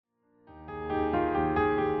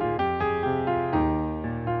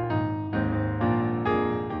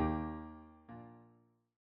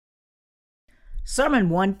Sermon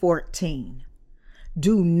 114.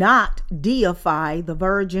 Do not deify the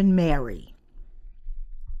Virgin Mary.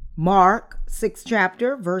 Mark 6th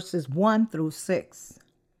chapter, verses 1 through 6.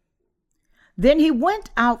 Then he went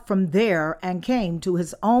out from there and came to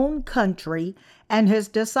his own country, and his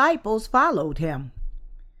disciples followed him.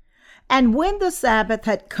 And when the Sabbath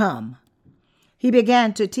had come, he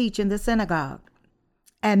began to teach in the synagogue.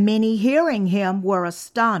 And many hearing him were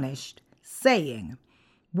astonished, saying,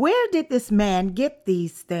 Where did this man get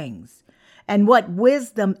these things? And what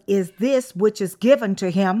wisdom is this which is given to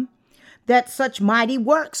him, that such mighty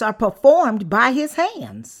works are performed by his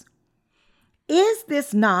hands? Is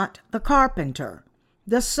this not the carpenter,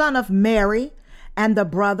 the son of Mary, and the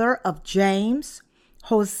brother of James,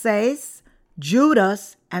 Joses,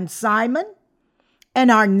 Judas, and Simon? And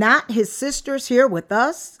are not his sisters here with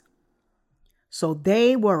us? So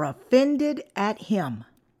they were offended at him.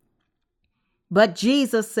 But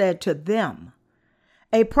Jesus said to them,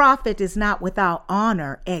 A prophet is not without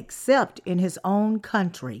honor except in his own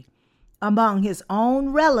country, among his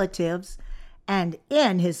own relatives, and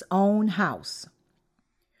in his own house.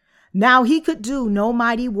 Now he could do no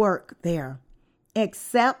mighty work there,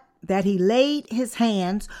 except that he laid his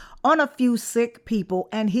hands on a few sick people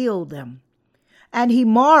and healed them. And he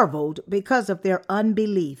marveled because of their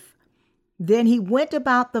unbelief. Then he went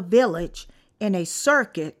about the village in a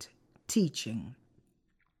circuit teaching.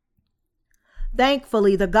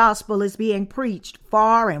 Thankfully, the gospel is being preached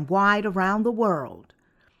far and wide around the world.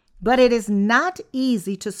 But it is not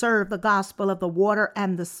easy to serve the gospel of the water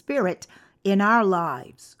and the Spirit in our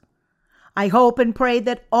lives. I hope and pray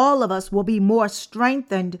that all of us will be more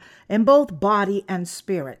strengthened in both body and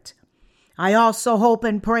spirit. I also hope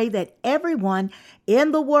and pray that everyone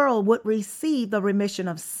in the world would receive the remission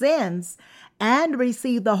of sins and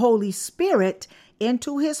receive the Holy Spirit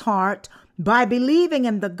into his heart by believing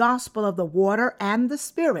in the gospel of the water and the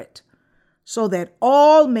Spirit, so that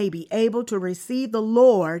all may be able to receive the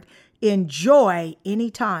Lord in joy any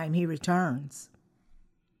time he returns.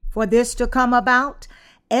 For this to come about,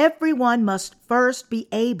 everyone must first be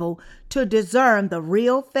able to discern the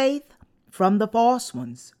real faith from the false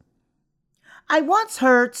ones. I once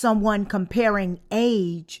heard someone comparing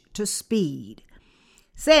age to speed,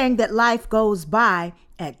 saying that life goes by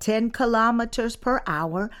at 10 kilometers per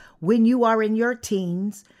hour when you are in your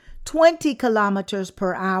teens, 20 kilometers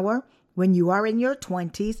per hour when you are in your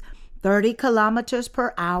 20s, 30 kilometers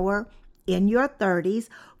per hour in your 30s,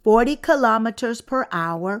 40 kilometers per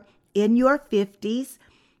hour in your 50s,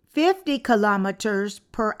 50 kilometers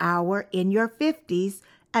per hour in your 50s,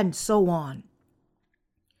 and so on.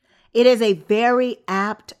 It is a very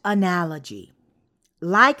apt analogy.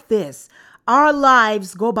 Like this, our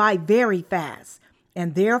lives go by very fast,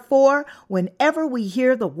 and therefore, whenever we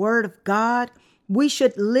hear the word of God, we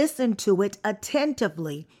should listen to it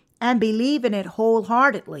attentively and believe in it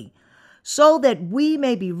wholeheartedly, so that we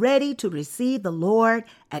may be ready to receive the Lord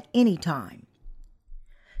at any time.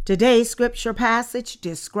 Today's scripture passage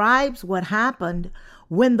describes what happened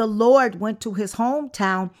when the Lord went to his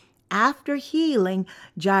hometown after healing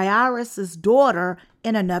Jairus' daughter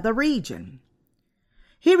in another region.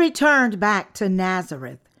 He returned back to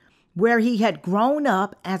Nazareth, where he had grown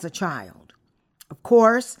up as a child. Of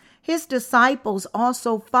course, his disciples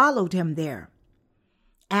also followed him there.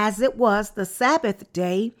 As it was the Sabbath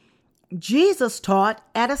day, Jesus taught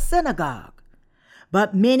at a synagogue.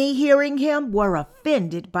 But many hearing him were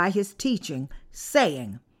offended by his teaching,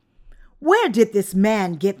 saying, Where did this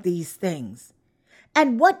man get these things?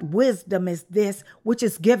 And what wisdom is this which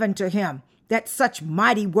is given to him, that such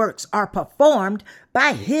mighty works are performed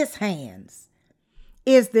by his hands?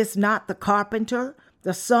 Is this not the carpenter,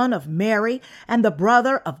 the son of Mary, and the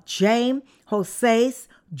brother of James, Joses,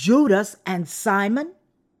 Judas, and Simon?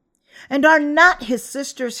 And are not his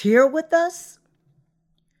sisters here with us?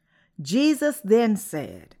 Jesus then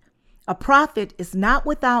said, A prophet is not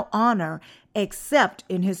without honor except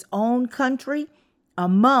in his own country,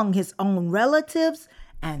 among his own relatives,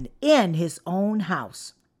 and in his own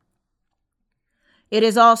house. It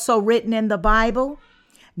is also written in the Bible,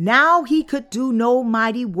 Now he could do no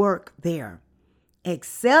mighty work there,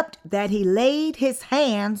 except that he laid his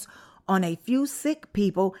hands on a few sick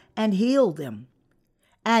people and healed them.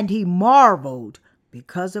 And he marveled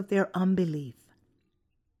because of their unbelief.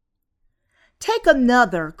 Take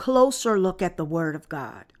another closer look at the word of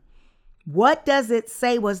God. What does it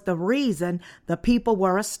say was the reason the people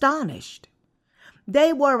were astonished?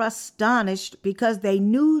 They were astonished because they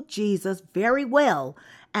knew Jesus very well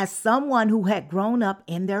as someone who had grown up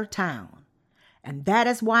in their town. And that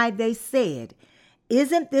is why they said,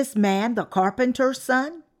 Isn't this man the carpenter's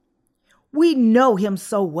son? We know him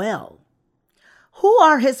so well. Who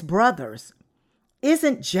are his brothers?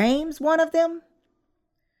 Isn't James one of them?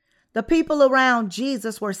 The people around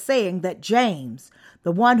Jesus were saying that James,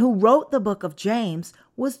 the one who wrote the book of James,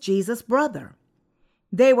 was Jesus' brother.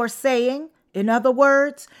 They were saying, in other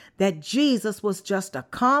words, that Jesus was just a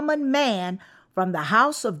common man from the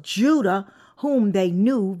house of Judah whom they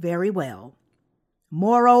knew very well.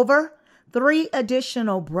 Moreover, 3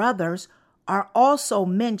 additional brothers are also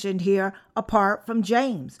mentioned here apart from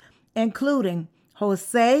James, including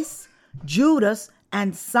Joses, Judas,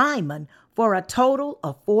 and Simon, for a total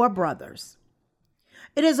of 4 brothers.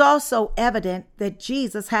 It is also evident that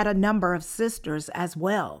Jesus had a number of sisters as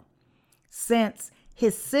well, since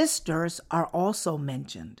his sisters are also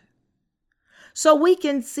mentioned. So we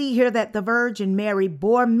can see here that the Virgin Mary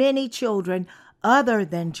bore many children other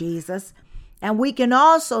than Jesus, and we can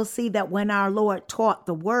also see that when our Lord taught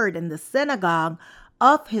the word in the synagogue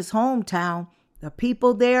of his hometown, the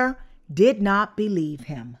people there did not believe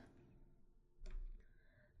him.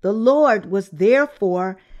 The Lord was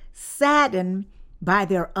therefore saddened by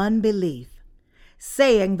their unbelief,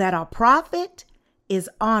 saying that a prophet is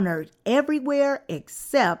honored everywhere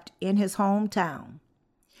except in his hometown.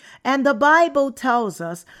 And the Bible tells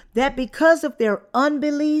us that because of their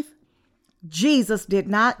unbelief, Jesus did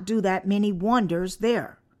not do that many wonders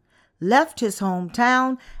there, left his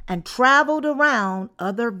hometown, and traveled around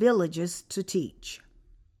other villages to teach.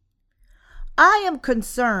 I am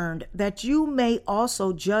concerned that you may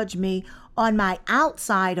also judge me on my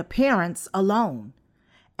outside appearance alone,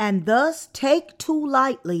 and thus take too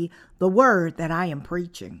lightly the word that I am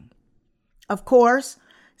preaching. Of course,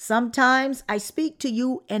 sometimes I speak to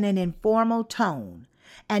you in an informal tone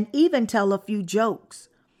and even tell a few jokes,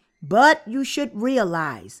 but you should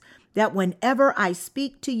realize that whenever I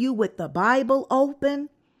speak to you with the Bible open,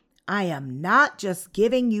 I am not just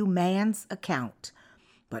giving you man's account,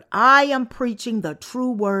 but I am preaching the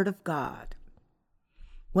true word of God.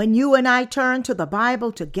 When you and I turn to the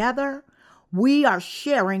Bible together, we are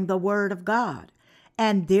sharing the word of God,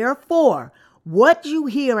 and therefore, what you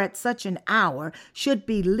hear at such an hour should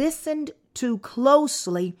be listened to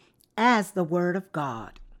closely as the word of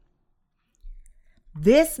God.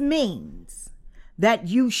 This means that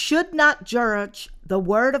you should not judge the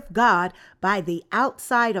word of God by the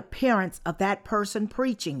outside appearance of that person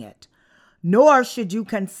preaching it, nor should you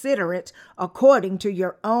consider it according to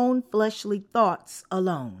your own fleshly thoughts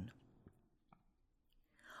alone.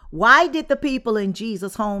 Why did the people in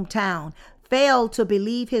Jesus' hometown fail to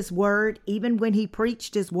believe his word even when he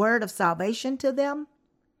preached his word of salvation to them?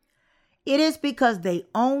 It is because they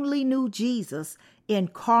only knew Jesus in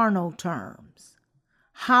carnal terms.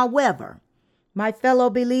 However, my fellow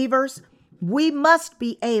believers, we must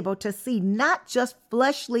be able to see not just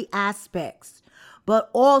fleshly aspects, but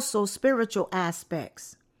also spiritual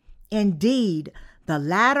aspects. Indeed, the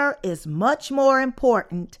latter is much more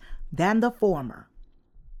important than the former.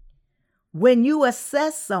 When you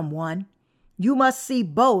assess someone, you must see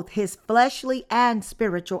both his fleshly and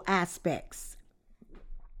spiritual aspects.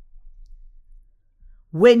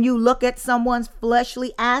 When you look at someone's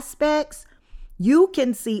fleshly aspects, you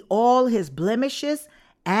can see all his blemishes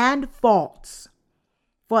and faults,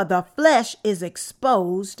 for the flesh is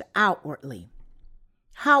exposed outwardly.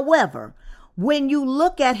 However, when you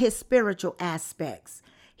look at his spiritual aspects,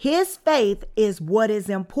 his faith is what is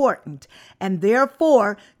important, and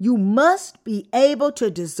therefore you must be able to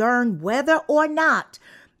discern whether or not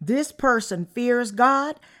this person fears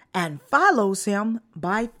God and follows him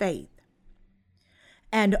by faith.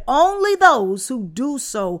 And only those who do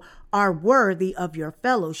so are worthy of your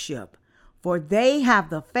fellowship, for they have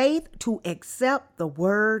the faith to accept the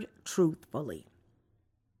word truthfully.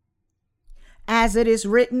 As it is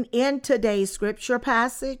written in today's scripture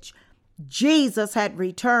passage, Jesus had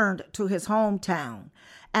returned to his hometown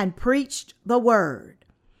and preached the word,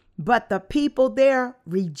 but the people there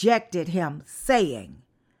rejected him, saying,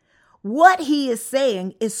 "What he is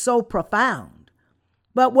saying is so profound,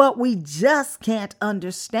 but what we just can't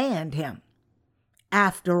understand him.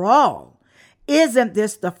 After all, isn't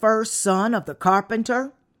this the first son of the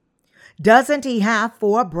carpenter? Doesn't he have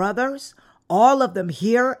 4 brothers, all of them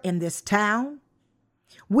here in this town?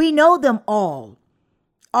 We know them all.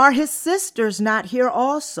 Are his sisters not here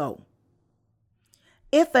also?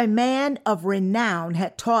 If a man of renown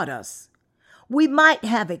had taught us, we might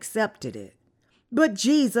have accepted it. But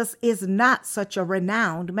Jesus is not such a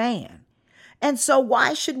renowned man, and so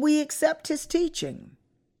why should we accept his teaching?"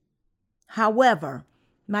 However,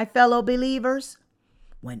 my fellow believers,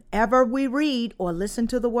 whenever we read or listen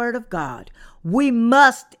to the word of God, we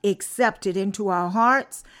must accept it into our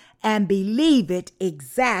hearts and believe it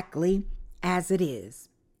exactly as it is.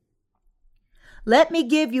 Let me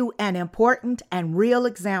give you an important and real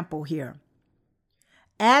example here.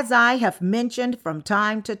 As I have mentioned from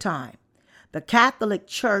time to time, the Catholic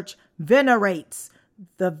Church venerates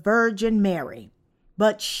the Virgin Mary,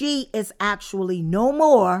 but she is actually no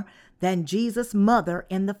more than Jesus' mother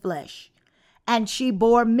in the flesh, and she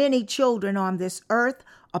bore many children on this earth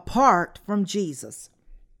apart from Jesus.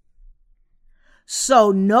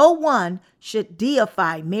 So no one should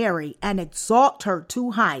deify Mary and exalt her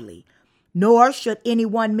too highly, nor should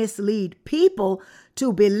anyone mislead people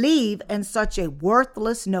to believe in such a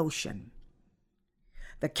worthless notion.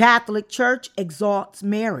 The Catholic Church exalts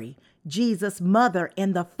Mary, Jesus' mother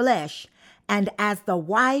in the flesh, and as the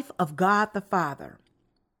wife of God the Father.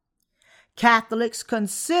 Catholics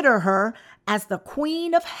consider her as the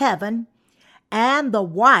Queen of Heaven and the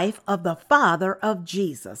wife of the Father of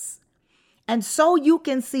Jesus. And so you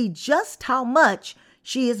can see just how much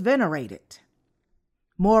she is venerated.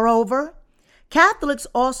 Moreover, Catholics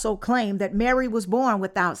also claim that Mary was born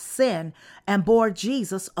without sin and bore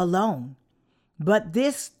Jesus alone. But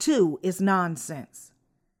this too is nonsense.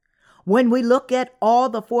 When we look at all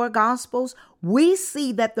the four Gospels, we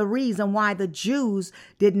see that the reason why the Jews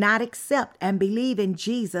did not accept and believe in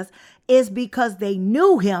Jesus is because they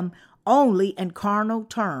knew him only in carnal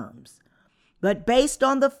terms. But based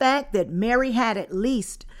on the fact that Mary had at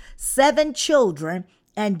least 7 children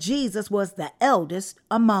and Jesus was the eldest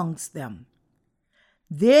amongst them.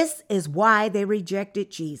 This is why they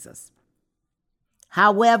rejected Jesus.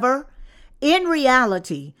 However, in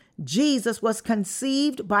reality, Jesus was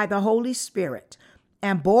conceived by the Holy Spirit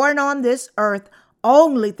and born on this earth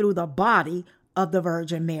only through the body of the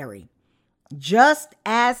Virgin Mary, just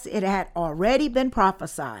as it had already been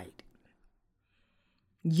prophesied.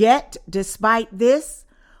 Yet, despite this,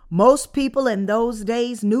 most people in those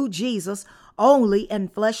days knew Jesus only in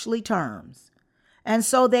fleshly terms, and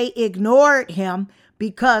so they ignored him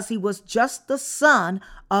because he was just the son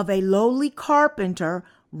of a lowly carpenter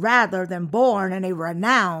rather than born in a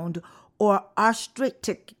renowned or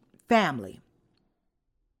aristocratic family.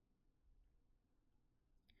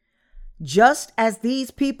 Just as these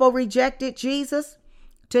people rejected Jesus,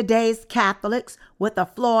 today's Catholics with a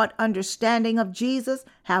flawed understanding of Jesus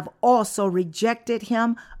have also rejected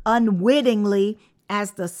him unwittingly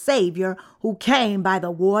as the Savior who came by the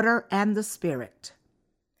water and the Spirit.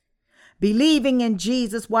 Believing in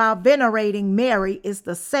Jesus while venerating Mary is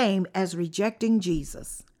the same as rejecting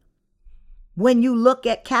Jesus. When you look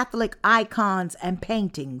at Catholic icons and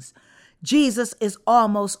paintings, Jesus is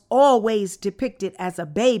almost always depicted as a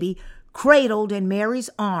baby cradled in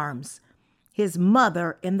Mary's arms, his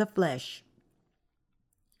mother in the flesh.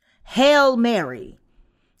 Hail Mary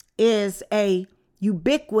is a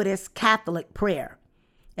ubiquitous Catholic prayer,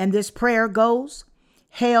 and this prayer goes,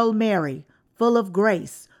 Hail Mary, full of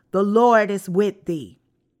grace, the Lord is with thee.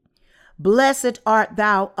 Blessed art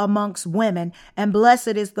thou amongst women, and blessed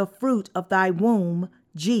is the fruit of thy womb,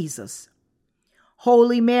 Jesus.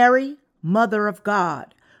 Holy Mary, Mother of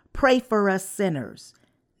God, pray for us sinners,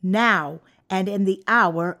 now and in the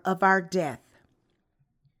hour of our death.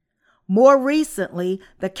 More recently,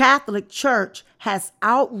 the Catholic Church has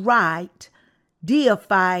outright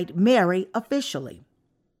deified Mary officially.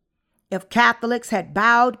 If Catholics had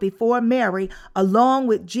bowed before Mary along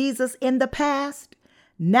with Jesus in the past,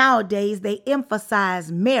 nowadays they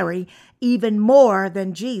emphasize Mary even more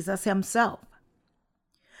than Jesus himself.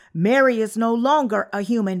 Mary is no longer a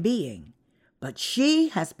human being, but she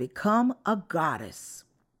has become a goddess.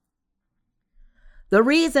 The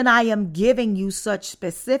reason I am giving you such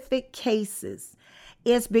specific cases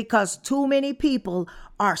is because too many people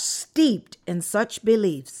are steeped in such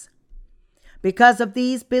beliefs. Because of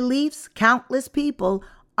these beliefs, countless people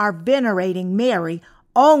are venerating Mary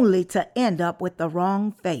only to end up with the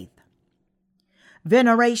wrong faith.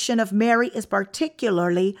 Veneration of Mary is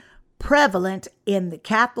particularly prevalent in the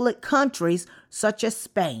Catholic countries such as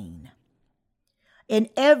Spain. In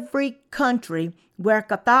every country where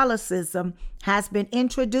Catholicism has been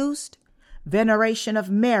introduced, veneration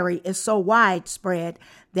of Mary is so widespread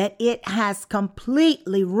that it has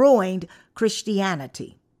completely ruined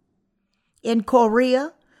Christianity. In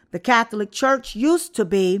Korea, the Catholic Church used to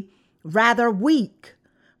be rather weak,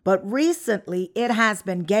 but recently it has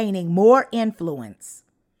been gaining more influence.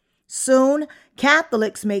 Soon,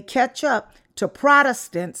 Catholics may catch up to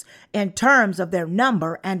Protestants in terms of their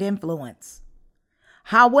number and influence.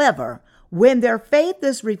 However, when their faith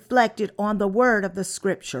is reflected on the word of the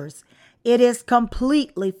scriptures, it is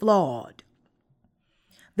completely flawed.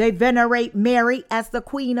 They venerate Mary as the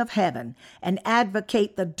Queen of Heaven and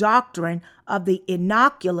advocate the doctrine of the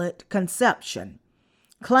Immaculate Conception,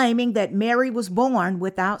 claiming that Mary was born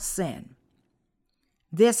without sin.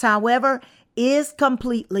 This, however, is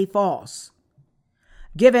completely false,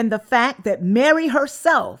 given the fact that Mary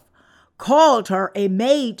herself called her a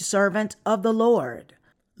maidservant of the Lord.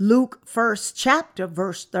 Luke 1st chapter,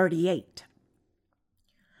 verse 38.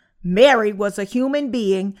 Mary was a human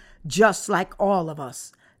being just like all of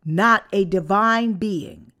us, not a divine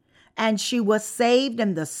being, and she was saved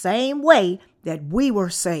in the same way that we were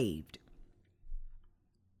saved.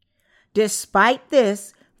 Despite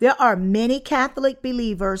this, there are many Catholic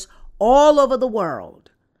believers all over the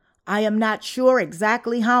world. I am not sure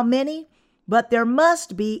exactly how many, but there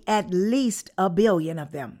must be at least 1 billion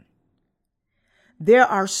of them. There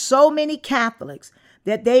are so many Catholics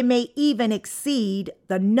that they may even exceed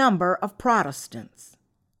the number of Protestants.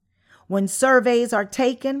 When surveys are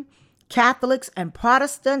taken, Catholics and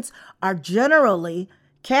Protestants are generally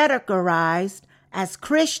categorized as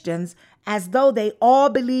Christians, as though they all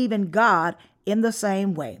believe in God in the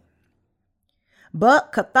same way.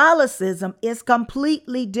 But Catholicism is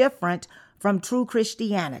completely different from true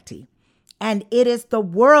Christianity, and it is the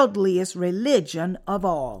worldliest religion of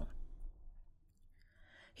all.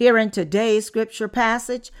 Here in today's scripture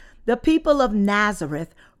passage, the people of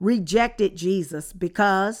Nazareth rejected Jesus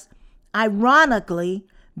because, ironically,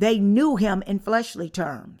 they knew him in fleshly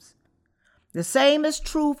terms. The same is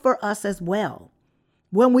true for us as well.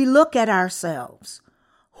 When we look at ourselves,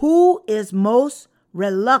 who is most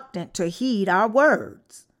reluctant to heed our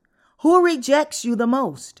words? Who rejects you the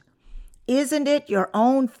most? Isn't it your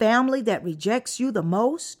own family that rejects you the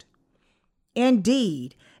most?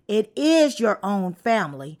 Indeed, it is your own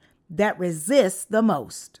family that resists the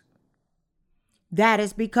most. That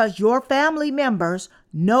is because your family members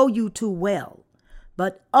know you too well,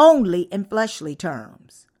 but only in fleshly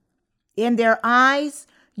terms. In their eyes,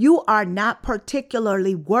 you are not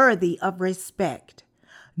particularly worthy of respect,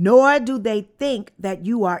 nor do they think that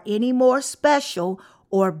you are any more special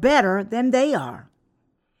or better than they are.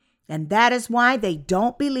 And that is why they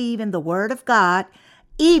don't believe in the Word of God,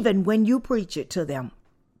 even when you preach it to them.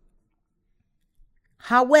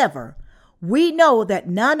 However, we know that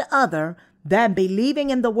none other than believing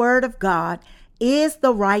in the Word of God is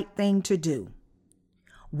the right thing to do.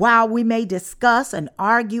 While we may discuss and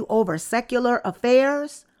argue over secular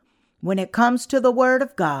affairs, when it comes to the Word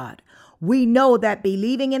of God, we know that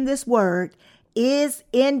believing in this Word is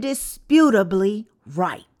indisputably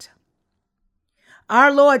right.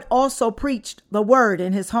 Our Lord also preached the Word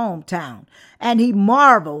in his hometown, and he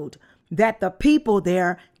marveled that the people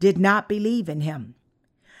there did not believe in him.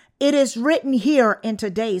 It is written here in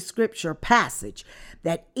today's scripture passage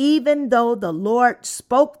that even though the Lord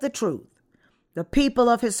spoke the truth, the people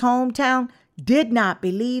of his hometown did not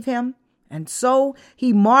believe him, and so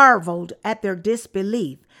he marveled at their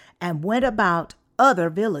disbelief and went about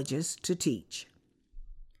other villages to teach.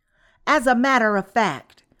 As a matter of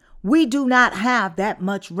fact, we do not have that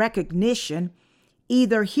much recognition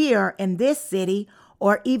either here in this city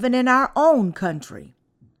or even in our own country.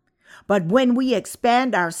 But when we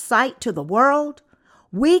expand our sight to the world,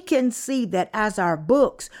 we can see that as our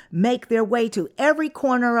books make their way to every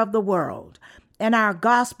corner of the world and our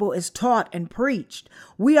gospel is taught and preached,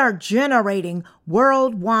 we are generating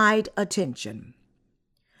worldwide attention.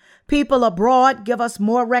 People abroad give us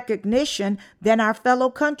more recognition than our fellow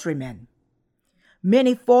countrymen.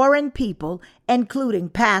 Many foreign people, including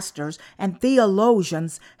pastors and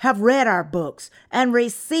theologians, have read our books and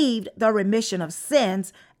received the remission of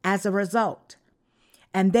sins as a result.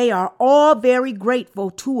 And they are all very grateful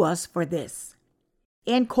to us for this.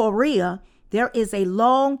 In Korea, there is a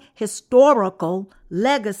long historical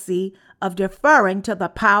legacy of deferring to the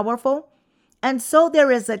powerful, and so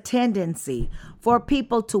there is a tendency for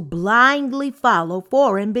people to blindly follow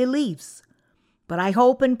foreign beliefs. But I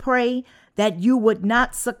hope and pray that you would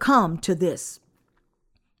not succumb to this,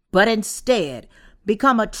 but instead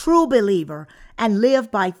become a true believer and live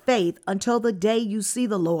by faith until the day you see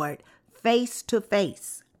the Lord face to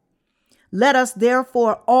face. Let us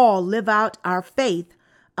therefore all live out our faith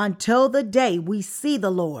until the day we see the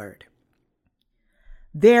Lord.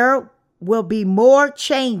 There will be more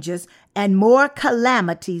changes and more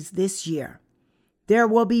calamities this year. There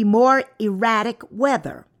will be more erratic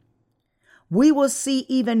weather. We will see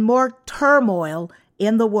even more turmoil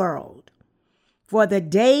in the world, for the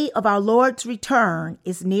day of our Lord's return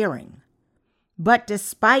is nearing. But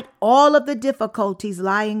despite all of the difficulties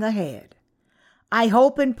lying ahead, I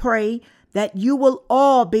hope and pray that you will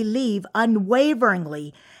all believe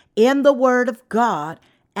unwaveringly in the Word of God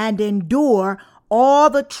and endure all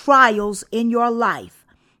the trials in your life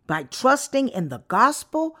by trusting in the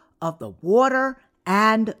gospel of the water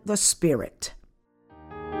and the Spirit.